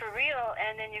for real,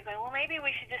 and then you're going, well, maybe we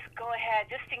should just go ahead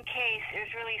just in case there's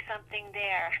really something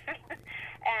there.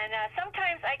 And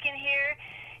sometimes I can hear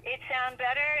it sound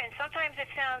better, and sometimes it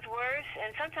sounds worse,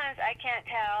 and sometimes I can't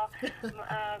tell.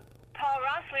 Paul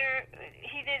Roessler,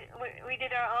 we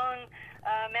did our own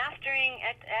mastering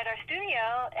at our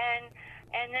studio,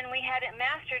 and then we had it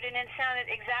mastered, and it sounded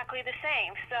exactly the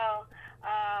same. So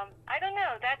I don't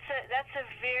know. That's a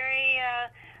very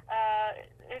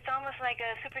it's almost like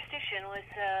a superstition with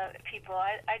people.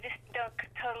 I just don't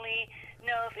totally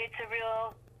know if it's a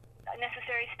real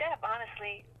necessary step,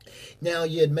 honestly. Now,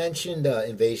 you had mentioned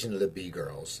Invasion of the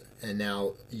B-Girls, and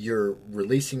now you're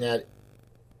releasing that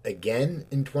again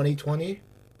in 2020?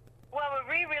 Well,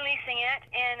 we're re-releasing it,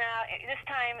 and this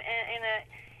time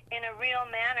in a real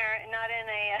manner, not in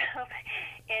a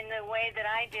in the way that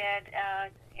I did.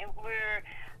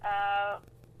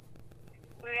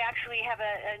 We actually have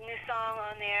a new song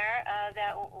on there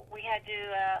that we had to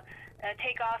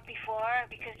take off before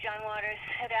because John Waters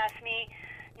had asked me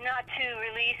not to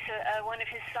release one of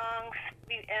his songs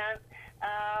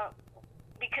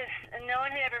because no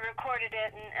one had ever recorded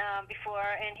it before,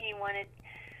 and he wanted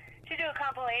to do a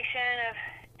compilation of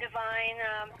Divine,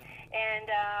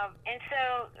 and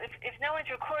so if no one's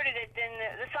recorded it, then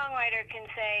the songwriter can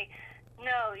say,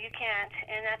 no, you can't,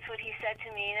 and that's what he said to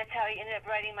me, and that's how he ended up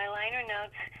writing my liner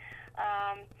notes,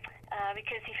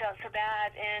 because he felt so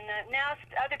bad. And now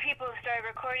other people have started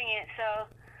recording it, so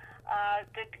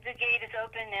the gate is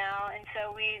open now, and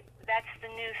so that's the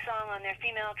new song on there.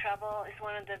 Female Trouble is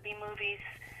one of the B-movies,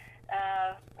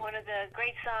 one of the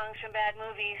great songs from bad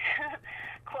movies,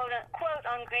 quote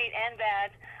on great and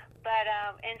bad, but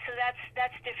and so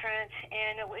that's different,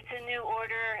 and it's a new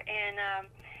order, and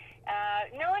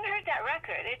no one heard that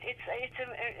record. It's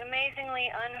an amazingly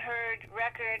unheard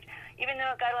record, even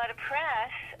though it got a lot of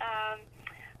press.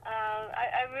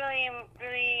 I really am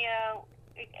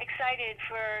excited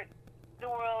for the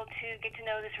world to get to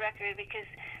know this record because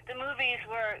the movies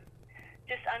were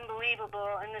just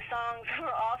unbelievable, and the songs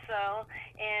were also.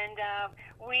 And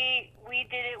we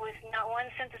did it with not one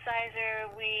synthesizer.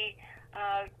 We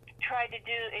tried to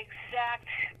do exact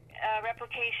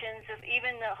replications of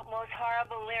even the most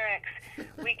horrible lyrics.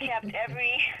 We kept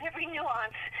every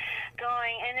nuance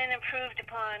going, and then improved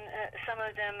upon some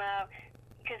of them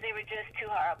because they were just too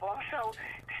horrible. So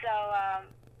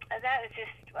that is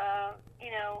just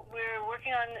we're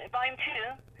working on Volume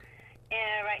 2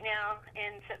 right now,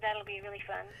 and so that'll be really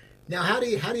fun. Now, how do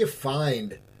you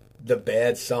find the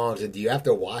bad songs, and do you have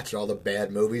to watch all the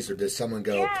bad movies, or does someone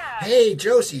go, hey,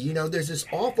 Josie, there's this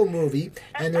awful movie,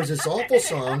 and there's this awful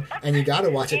song, and you got to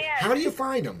watch it. How do you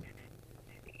find them?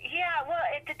 Yeah, well,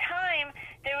 at the time,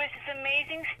 there was this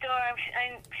amazing store,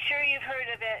 I'm sure you've heard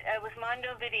of it, it was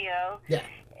Mondo Video. Yeah.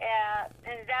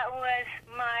 And that was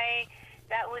my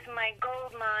that was my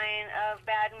gold mine of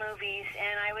bad movies,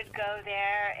 and I would go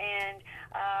there, and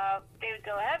they would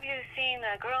go, "Have you seen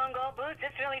Girl in Gold Boots?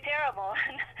 It's really terrible."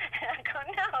 And I go,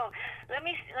 "No, let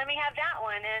me have that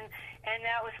one." And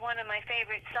that was one of my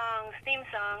favorite songs, theme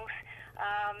songs,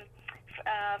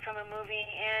 from a movie,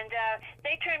 and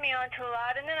they turned me on to a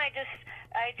lot. And then I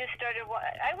just started.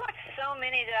 I watched so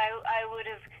many that I would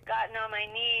have gotten on my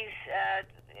knees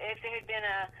if there had been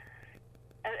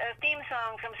a theme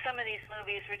song from some of these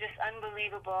movies. Were just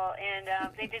unbelievable, and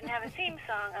they didn't have a theme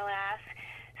song, alas.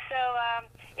 So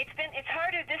it's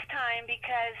harder this time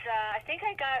because I think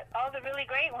I got all the really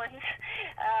great ones.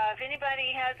 If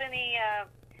anybody has any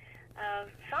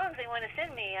songs they want to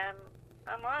send me,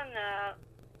 I'm on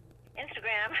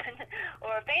Instagram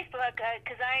or Facebook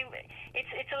because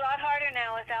it's a lot harder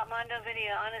now without Mondo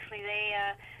Video. Honestly,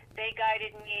 they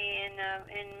guided me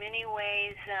in many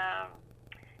ways.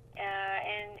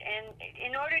 And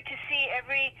in order to see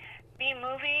every B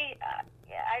movie,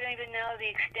 I don't even know the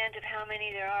extent of how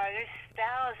many there are. There's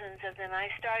thousands of them. I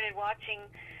started watching.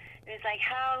 It's like,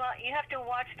 how long? You have to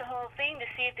watch the whole thing to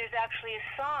see if there's actually a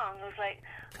song. It was like,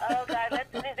 oh God,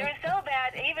 they're so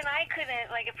bad. Even I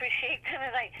couldn't appreciate them.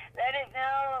 It's like,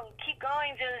 keep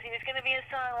going, Josie. There's going to be a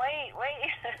song. Wait.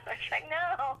 It's like,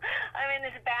 no. I'm in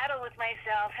this battle with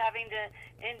myself, having to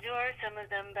endure some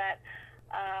of them, but.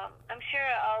 I'm sure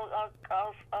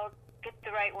I'll get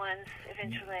the right ones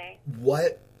eventually.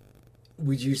 What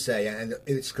would you say, and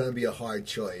it's going to be a hard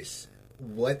choice,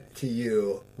 what to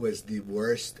you was the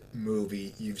worst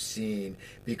movie you've seen?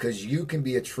 Because you can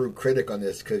be a true critic on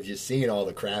this because you've seen all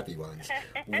the crappy ones.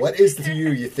 What is to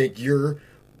you think your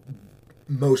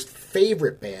most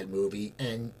favorite bad movie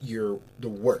and the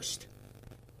worst?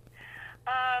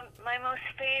 My most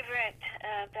favorite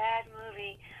bad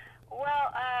movie.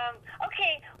 Well,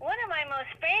 okay, one of my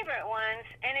most favorite ones,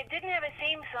 and it didn't have a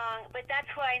theme song, but that's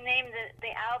why I named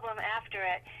the album after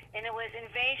it, and it was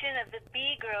Invasion of the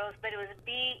Bee Girls, but it was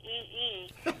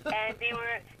B-E-E, and they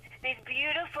were these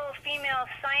beautiful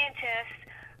female scientists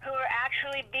who were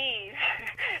actually bees,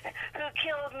 who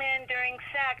killed men during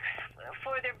sex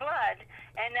for their blood,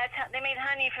 and that's how they made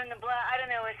honey from the blood. I don't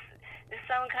know, it's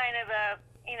some kind of a,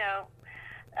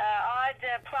 odd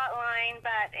plot line,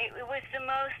 but it was the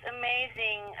most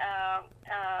amazing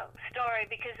story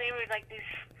because they were like these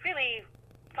really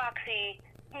foxy.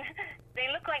 They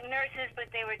looked like nurses,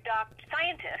 but they were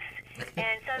scientists,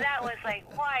 and so that was like,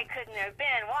 why couldn't there have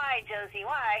been? Why, Josie?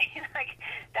 Why? Like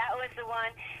that was the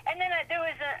one. And then there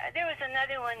was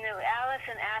another one, Alice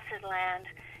in Acid Land,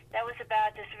 that was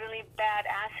about this really bad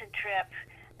acid trip,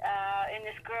 and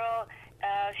this girl.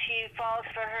 She falls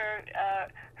for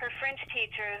her French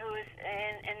teacher,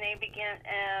 and they begin,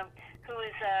 who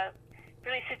is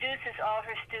really seduces all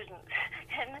her students,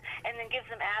 and then gives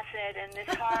them acid, and this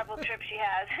horrible trip she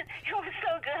has. It was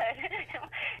so good,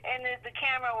 and the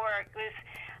camera work was.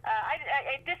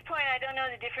 At this point, I don't know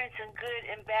the difference in good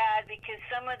and bad because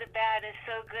some of the bad is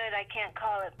so good I can't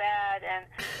call it bad, and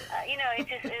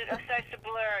it starts to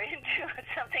blur into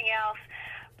something else,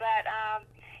 but.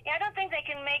 Yeah, I don't think they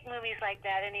can make movies like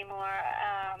that anymore.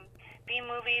 B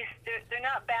movies, they're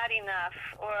not bad enough,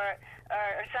 or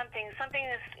something. Something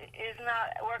is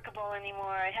not workable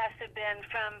anymore. It has to have been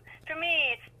for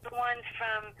me, it's the ones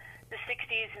from the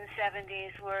 60s and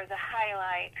 70s were the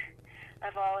highlight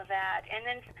of all of that, and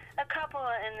then a couple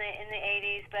in the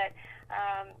 80s. But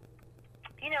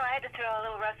I had to throw a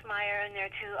little Russ Meyer in there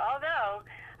too. Although.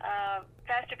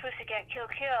 Faster Pussycat Kill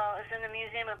Kill is in the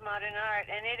Museum of Modern Art,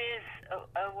 and it is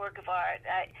a work of art.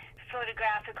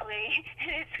 Photographically,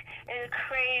 it's a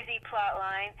crazy plot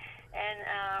line, and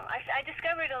I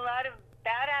discovered a lot of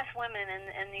badass women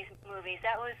in these movies.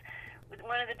 That was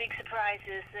one of the big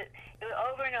surprises. That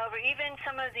over and over, even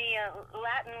some of the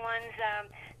Latin ones.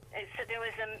 So there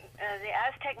was the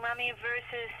Aztec mummy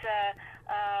versus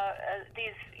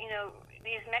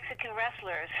these Mexican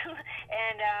wrestlers,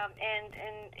 and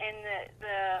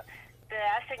the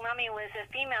Aztec mummy was a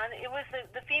female. And it was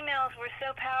the females were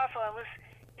so powerful. It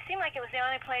seemed like it was the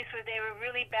only place where they were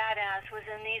really badass was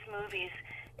in these movies.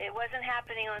 It wasn't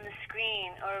happening on the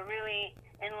screen or really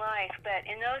in life, but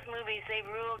in those movies they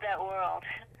ruled that world.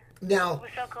 Now, it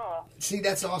was so cool. See,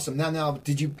 that's awesome. Now,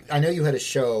 did you? I know you had a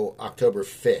show October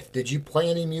 5th. Did you play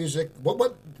any music?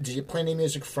 What did you play any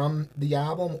music from the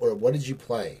album, or what did you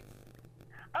play?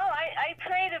 Oh, I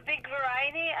played a big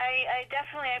variety. I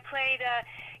definitely played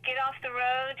Get Off the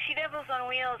Road. She Devils on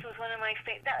Wheels was one of my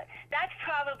favorites. That's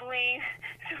probably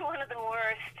one of the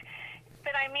worst,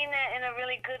 but I mean that in a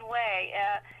really good way.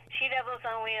 She Devils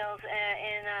on Wheels,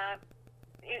 and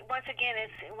once again,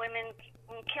 it's women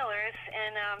killers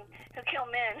and who kill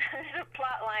men. It's a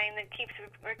plot line that keeps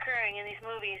recurring in these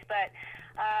movies. But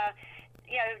I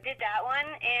did that one,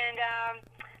 and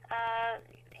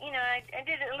I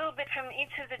did a little bit from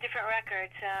each of the different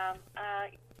records.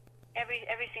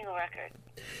 Every single record.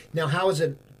 Now, how is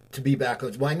it to be back?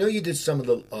 Well, I know you did some of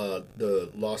the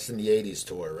Lost in the 80s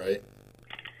tour, right?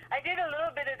 I did a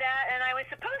little bit of that, and I was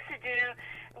supposed to do.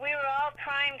 We were all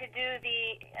primed to do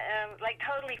the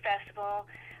Totally Festival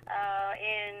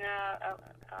in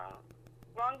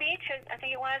Long Beach, I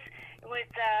think it was,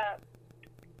 with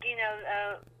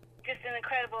just an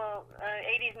incredible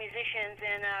 80s musicians,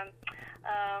 and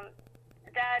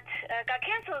that got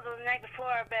canceled the night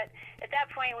before. But at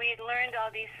that point, we had learned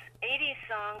all these 80s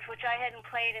songs, which I hadn't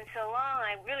played in so long.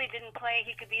 I really didn't play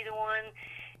He Could Be the One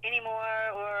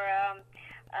anymore, or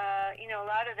a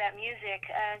lot of that music.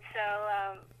 And so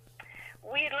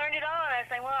we had learned it all, and I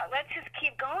was like, well, let's just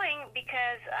keep going,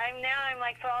 because I'm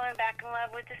like falling back in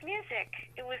love with this music.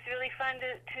 It was really fun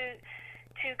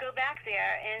to go back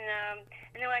there, and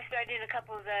then I started a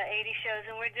couple of the 80s shows,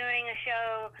 and we're doing a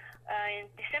show in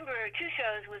December, 2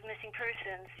 shows with Missing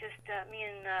Persons, just me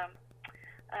and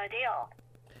Dale.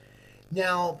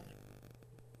 Now,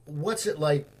 what's it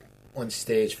like on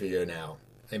stage for you now?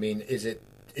 I mean, is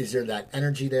there that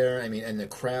energy there? I mean, and the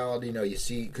crowd, you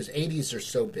see, because 80s are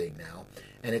so big now,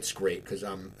 and it's great because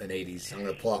I'm an 80s. I'm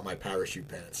going to pull out my parachute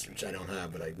pants, which I don't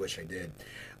have, but I wish I did.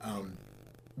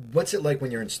 What's it like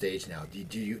when you're on stage now?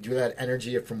 Do you have that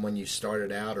energy from when you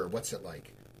started out, or what's it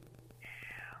like?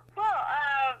 Well,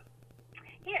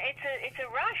 it's a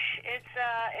rush.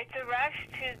 It's a rush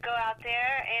to go out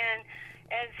there, and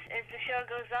as the show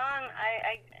goes on,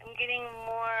 I'm getting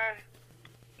more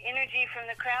energy from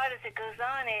the crowd as it goes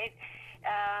on. It's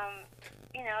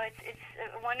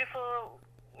a wonderful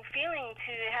feeling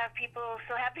to have people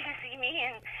so happy to see me,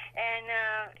 and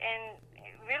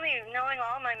really knowing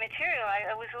all my material.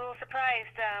 I was a little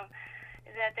surprised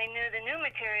that they knew the new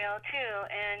material too,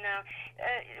 and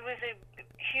it was a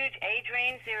huge age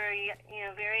range. They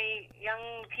were very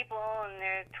young people in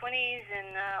their 20s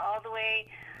and all the way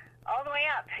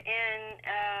up, and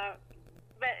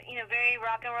but very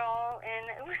rock and roll, and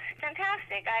it was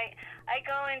fantastic. I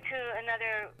go into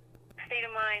another state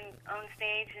of mind on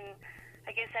stage, and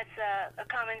I guess that's a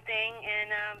common thing, and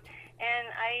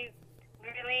I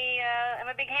really I'm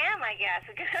a big ham, I guess,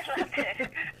 because I loved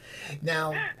it.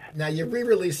 Now you're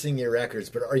re-releasing your records,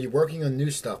 but are you working on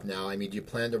new stuff now? I mean, do you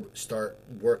plan to start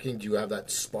working? Do you have that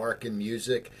spark in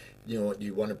music? Do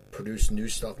you want to produce new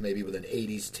stuff maybe with an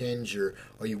 80s tinge, or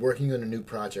are you working on new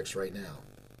projects right now?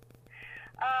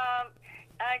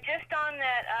 Just on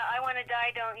that, I Want to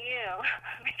Die, Don't You?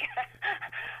 Because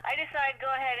I decided to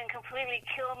go ahead and completely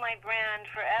kill my brand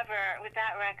forever with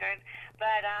that record.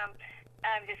 But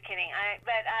I'm just kidding. I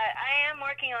am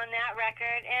working on that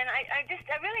record, and I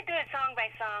really do it song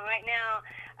by song. Right now,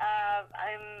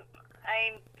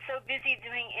 I'm so busy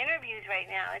doing interviews right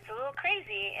now. It's a little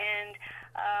crazy, and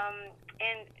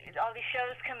all these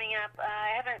shows coming up.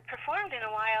 I haven't performed in a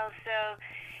while, so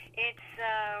it's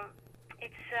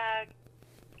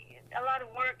a lot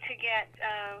of work to get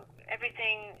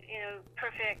everything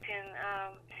perfect, and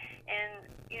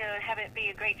have it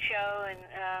be a great show, and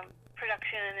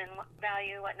production and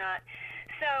value, whatnot.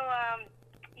 So I'm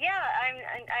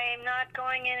not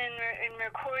going in and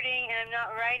recording, and I'm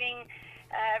not writing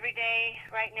every day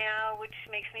right now, which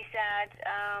makes me sad.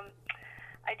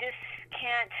 I just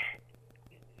can't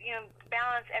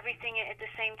balance everything at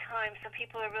the same time. Some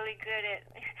people are really good at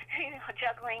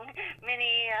juggling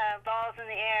many balls in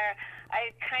the air.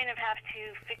 I kind of have to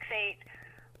fixate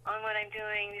on what I'm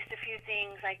doing, just a few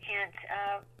things. I can't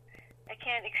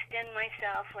extend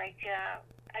myself like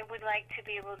I would like to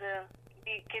be able to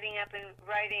be getting up and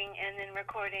writing, and then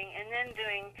recording, and then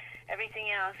doing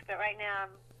everything else. But right now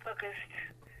I'm focused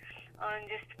on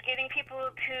just getting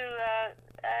people to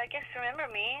I guess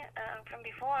remember me from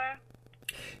before.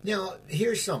 Now,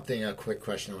 here's a quick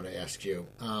question I want to ask you.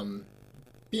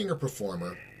 Being a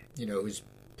performer, who's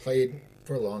played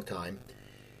for a long time,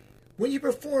 when you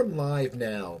perform live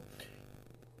now,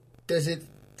 does it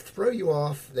throw you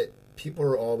off that people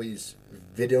are always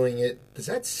videoing it? Does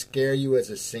that scare you as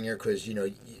a singer? Because,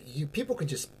 people can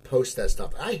just post that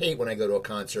stuff. I hate when I go to a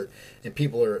concert and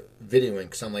people are videoing,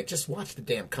 because I'm like, just watch the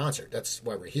damn concert. That's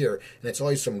why we're here. And it's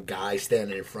always some guy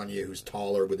standing in front of you who's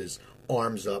taller with his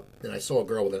arms up. And I saw a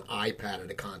girl with an iPad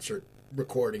at a concert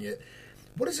recording it.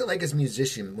 What is it like as a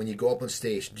musician when you go up on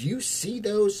stage? Do you see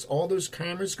all those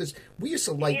cameras? Because we used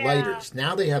to light lighters.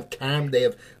 Now they have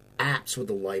apps with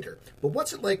the lighter. But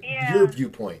what's it like, your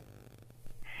viewpoint?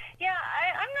 Yeah,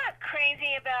 I'm not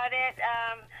crazy about it.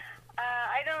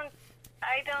 I don't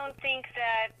I don't think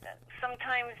that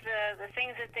sometimes the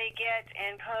things that they get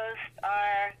in post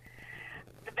are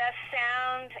the best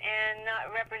sound and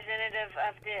not representative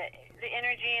of the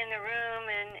energy in the room,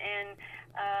 and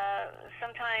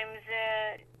sometimes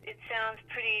it sounds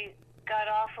pretty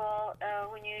god-awful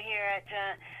when you hear it.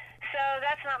 So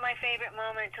that's not my favorite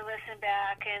moment to listen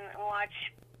back and watch.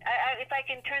 If I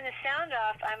can turn the sound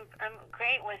off, I'm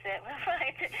great with it.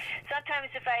 Sometimes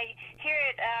if I hear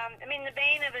it, I mean, the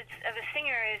bane of a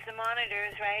singer is the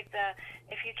monitors, right?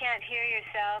 If you can't hear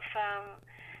yourself,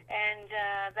 and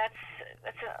that's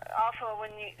awful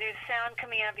when there's sound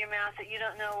coming out of your mouth that you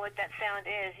don't know what that sound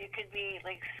is. You could be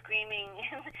like screaming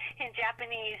in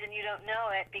Japanese and you don't know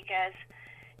it because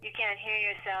you can't hear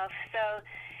yourself. So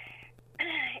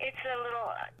it's a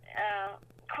little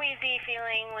queasy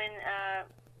feeling when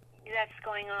that's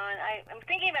going on. I'm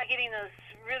thinking about getting those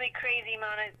really crazy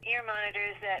ear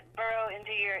monitors that burrow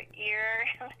into your ear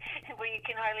where you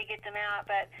can hardly get them out.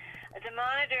 But the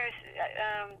monitors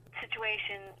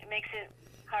situation makes it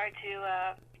hard to,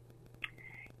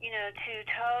 to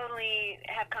totally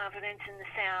have confidence in the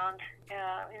sound.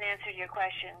 In answer to your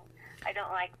question, I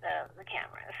don't like the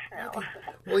cameras. No. Okay.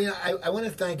 Well, I want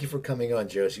to thank you for coming on,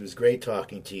 Josie. It was great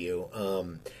talking to you.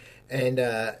 And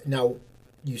now,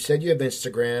 you said you have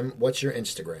Instagram. What's your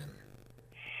Instagram?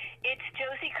 It's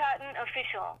Josie Cotton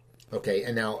Official. Okay,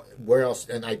 and now where else?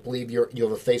 And I believe you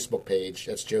have a Facebook page.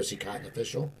 That's Josie Cotton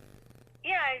Official.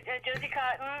 Yeah, Josie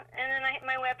Cotton, and then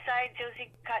my website,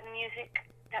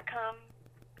 josiecottonmusic.com.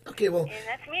 Okay, well, and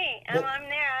that's me. I'm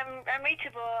there. I'm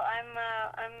reachable.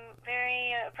 I'm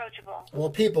very approachable. Well,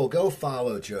 people, go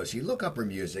follow Josie. Look up her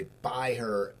music. Buy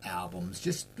her albums.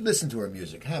 Just listen to her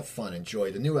music. Have fun. Enjoy.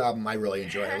 The new album I really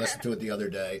enjoyed. I listened to it the other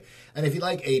day. And if you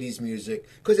like 80s music,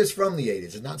 because it's from the 80s.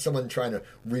 It's not someone trying to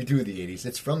redo the 80s.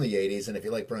 It's from the 80s. And if you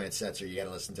like Brian Setzer, you got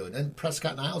to listen to it. And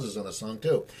Prescott Niles is on the song,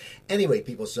 too. Anyway,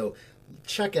 people, so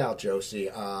check out Josie.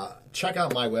 Check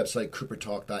out my website,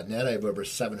 coopertalk.net. I have over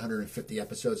 750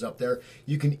 episodes up there.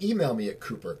 You can email me at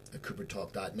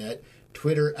coopertalk.net,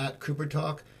 Twitter at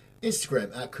coopertalk,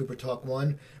 Instagram at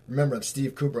coopertalk1. Remember, I'm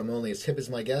Steve Cooper. I'm only as hip as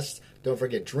my guests. Don't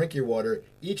forget, drink your water,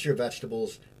 eat your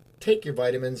vegetables, take your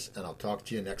vitamins, and I'll talk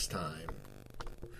to you next time.